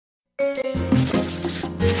I'm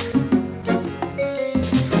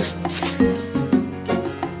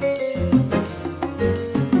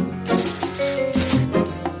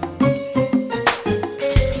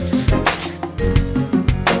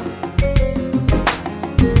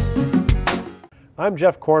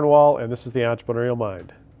Jeff Cornwall, and this is the Entrepreneurial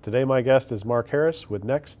Mind. Today my guest is Mark Harris with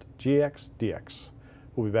NextGxDx.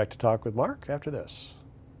 We'll be back to talk with Mark after this.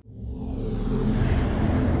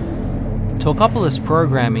 Talkapolis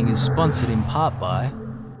programming is sponsored in part by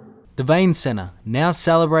the Vane Center, now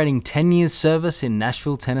celebrating 10 years service in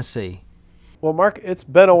Nashville, Tennessee. Well, Mark, it's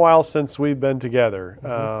been a while since we've been together.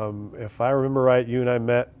 If I remember right, you and I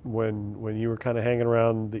met when you were kind of hanging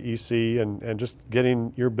around the EC and just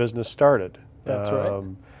getting your business started. That's right.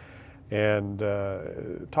 And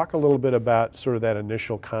talk a little bit about sort of that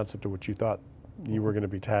initial concept of what you thought you were going to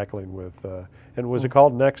be tackling with. And was it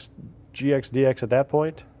called NextGxDx at that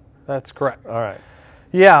point? That's correct. All right.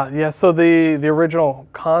 Yeah. So the original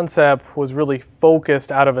concept was really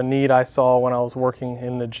focused out of a need I saw when I was working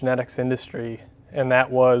in the genetics industry, and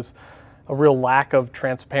that was a real lack of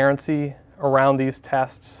transparency around these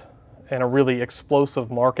tests and a really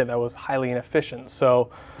explosive market that was highly inefficient.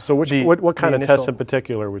 So what kind of tests in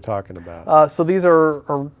particular are we talking about? So these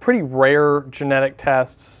are pretty rare genetic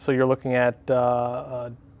tests. So you're looking at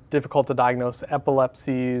difficult to diagnose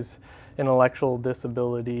epilepsies, intellectual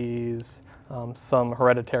disabilities, some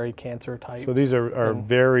hereditary cancer types. So these are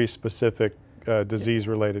very specific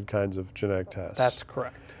disease-related kinds of genetic tests. That's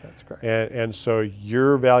correct. That's correct. And so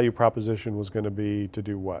your value proposition was going to be to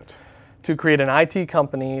do what? To create an IT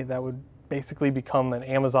company that would basically become an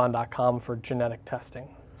Amazon.com for genetic testing.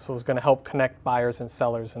 So it was going to help connect buyers and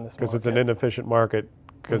sellers in this market. Because it's an inefficient market,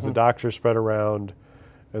 because the docs are spread around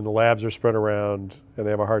and the labs are spread around and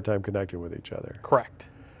they have a hard time connecting with each other. Correct.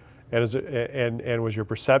 And and was your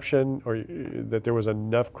perception that there was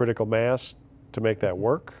enough critical mass to make that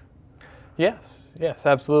work? Yes,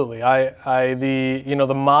 absolutely.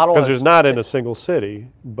 The model, because there's not in a single city,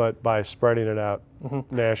 but by spreading it out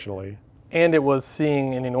nationally. And it was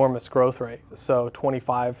seeing an enormous growth rate, so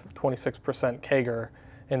 26% CAGR.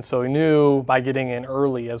 And so we knew by getting in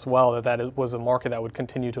early as well that was a market that would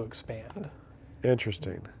continue to expand.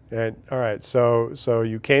 Interesting. And all right, so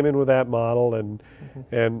you came in with that model, and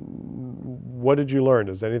what did you learn?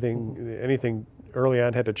 Does anything early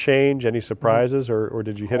on had to change? Any surprises, or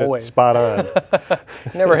did you hit Always. it spot on?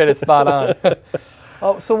 Never hit it spot on.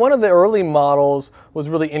 So one of the early models was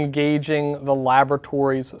really engaging the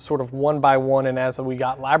laboratories sort of one by one, and as we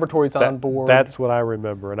got laboratories on board. That's what I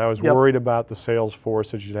remember, and I was worried about the sales force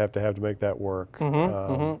that you'd have to make that work.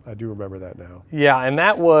 I do remember that now. Yeah, and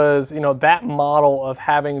that was, that model of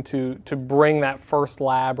having to bring that first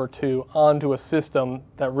lab or two onto a system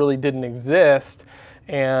that really didn't exist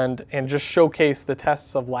and just showcase the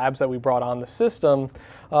tests of labs that we brought on the system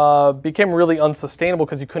became really unsustainable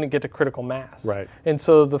because you couldn't get to critical mass. Right. And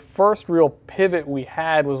so the first real pivot we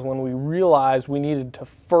had was when we realized we needed to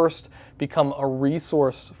first become a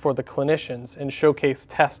resource for the clinicians and showcase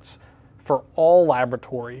tests for all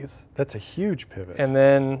laboratories. That's a huge pivot. And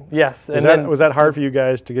then, yes. Was that hard for you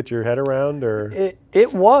guys to get your head around, or?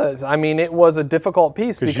 It was. I mean, it was a difficult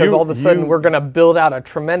piece because all of a sudden we're going to build out a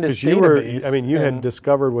tremendous database. You had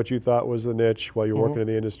discovered what you thought was the niche while you were working in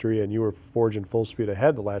the industry, and you were forging full speed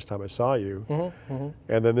ahead the last time I saw you.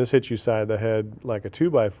 And then this hit you side of the head like a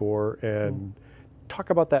 2x4. And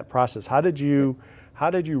talk about that process. How did you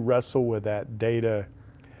wrestle with that data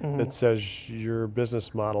that says your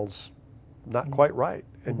business model's not quite right,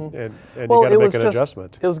 and you got to make an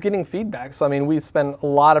adjustment? It was getting feedback. So I mean, we spent a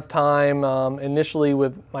lot of time initially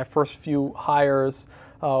with my first few hires,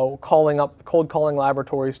 cold calling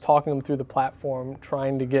laboratories, talking them through the platform,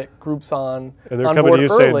 trying to get groups on. And they're coming to you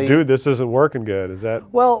saying, "Dude, this isn't working good." Is that?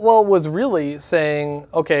 Well, it was really saying,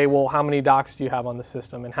 "Okay, well, how many docs do you have on the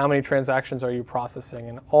system, and how many transactions are you processing,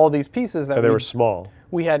 and all these pieces that." And they were small.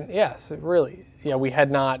 We had, yes, really. Yeah, we had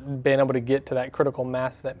not been able to get to that critical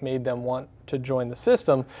mass that made them want to join the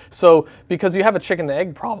system. So, because you have a chicken and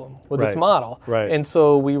egg problem with this model. Right. And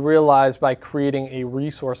so we realized by creating a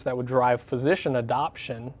resource that would drive physician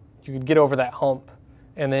adoption, you could get over that hump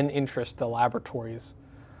and then interest the laboratories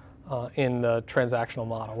in the transactional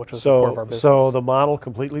model, which was the core of our business. So the model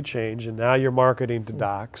completely changed, and now you're marketing to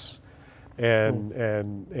docs. And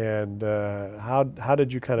how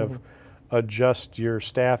did you kind of adjust your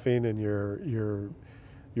staffing and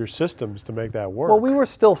your systems to make that work? Well, we were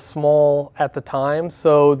still small at the time,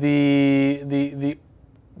 so the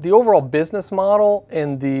overall business model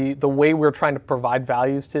and the way we were trying to provide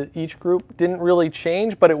values to each group didn't really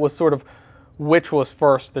change, but it was sort of which was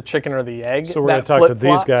first, the chicken or the egg. So we're going to talk to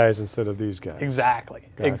these guys instead of these guys. Exactly,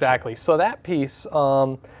 Gotcha. exactly. So that piece,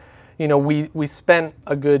 you know, we spent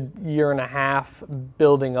a good year and a half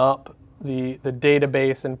building up the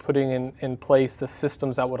database and putting in place the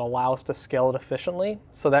systems that would allow us to scale it efficiently.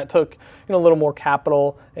 So that took, you know, a little more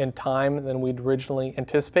capital and time than we'd originally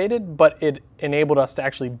anticipated, but it enabled us to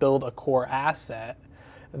actually build a core asset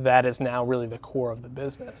that is now really the core of the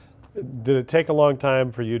business. Did it take a long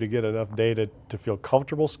time for you to get enough data to feel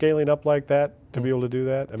comfortable scaling up like that, to be able to do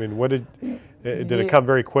that? I mean, did it come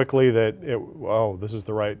very quickly that, this is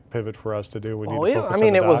the right pivot for us to do? We need to focus I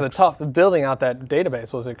mean, on the it was a docs? tough, building out that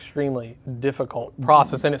database was an extremely difficult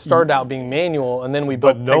process, and it started out being manual, and then we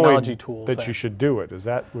built technology tools. That you should do it, was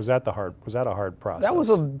that a hard process? That was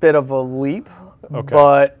a bit of a leap, Okay.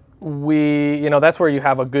 but you know, that's where you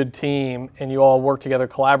have a good team and you all work together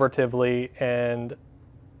collaboratively, and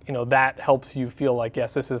you know, that helps you feel like,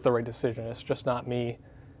 yes, this is the right decision. It's just not me,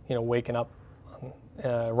 you know, waking up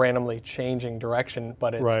randomly changing direction,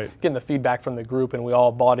 but it's getting the feedback from the group, and we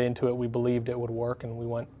all bought into it. We believed it would work, and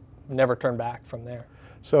we never turned back from there.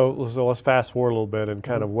 So let's fast forward a little bit and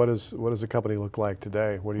kind of what does the company look like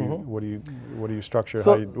today? What do you structure?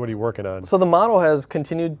 What are you working on? So the model has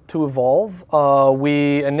continued to evolve.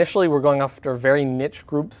 We initially were going after very niche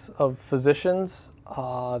groups of physicians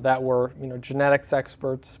that were, you know, genetics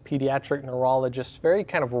experts, pediatric neurologists, very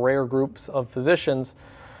kind of rare groups of physicians.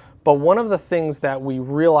 But one of the things that we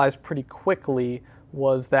realized pretty quickly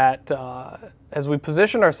was that as we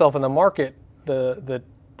positioned ourselves in the market,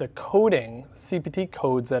 the coding, CPT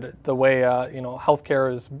codes, that the way you know,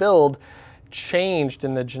 healthcare is billed, changed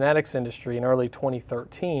in the genetics industry in early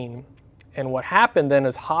 2013. And what happened then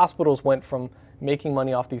is hospitals went from making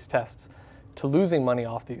money off these tests to losing money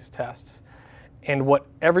off these tests. And what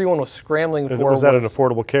everyone was scrambling for was that an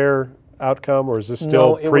affordable care outcome, or is this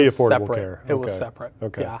still pre-affordable care? It was separate.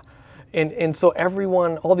 Okay. Yeah. And so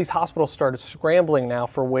all these hospitals started scrambling now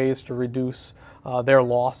for ways to reduce their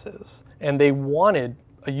losses. And they wanted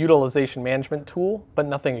a utilization management tool, but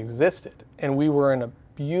nothing existed. And we were in a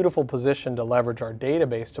beautiful position to leverage our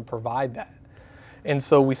database to provide that. And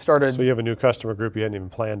so we started... So you have a new customer group you hadn't even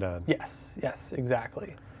planned on. Yes,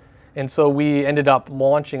 exactly. And so we ended up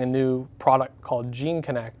launching a new product called Gene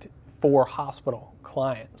Connect for hospital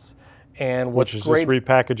clients. And which is just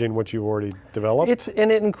repackaging what you've already developed?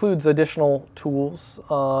 And it includes additional tools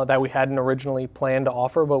that we hadn't originally planned to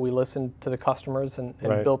offer, but we listened to the customers and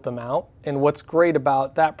built them out. And what's great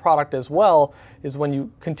about that product as well is when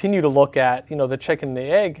you continue to look at, you know, the chicken and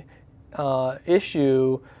the egg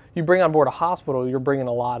issue, you bring on board a hospital, you're bringing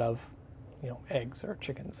a lot of, you know, eggs or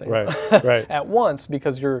chickens at once,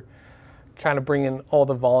 because you're kind of bring in all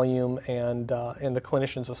the volume and the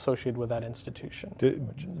clinicians associated with that institution.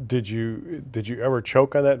 Did you ever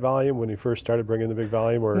choke on that volume when you first started bringing the big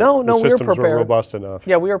volume, or no, the systems were robust enough?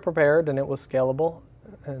 Yeah, we were prepared, and it was scalable.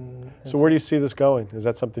 And so where do you see this going? Is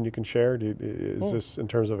that something you can share? Is this in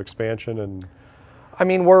terms of expansion? And I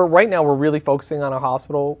mean, right now we're really focusing on our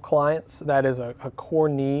hospital clients. That is a core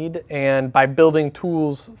need, and by building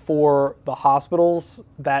tools for the hospitals,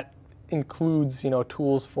 that includes, you know,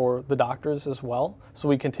 tools for the doctors as well. So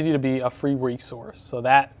we continue to be a free resource. So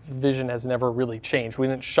that vision has never really changed. We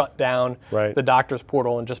didn't shut down the doctor's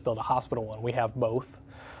portal and just build a hospital one. We have both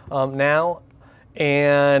now.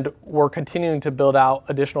 And we're continuing to build out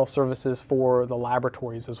additional services for the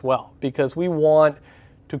laboratories as well, because we want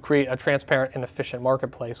to create a transparent and efficient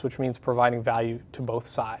marketplace, which means providing value to both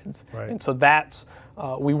sides. And so that's,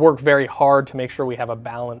 we work very hard to make sure we have a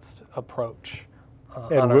balanced approach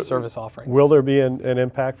on our service offerings. Will there be an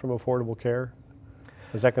impact from affordable care?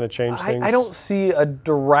 Is that going to change things? I don't see a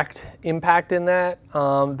direct impact in that.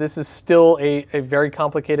 This is still a very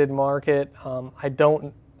complicated market. I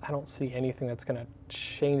don't see anything that's going to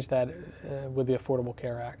change that with the Affordable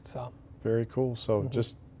Care Act. So very cool. So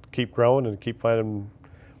just keep growing and keep finding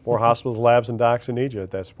more hospitals, labs, and docs who need you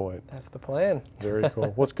at this point. That's the plan. Very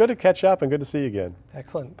cool. Well, it's good to catch up and good to see you again.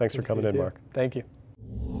 Excellent. Thanks for coming in, Mark. Thank you.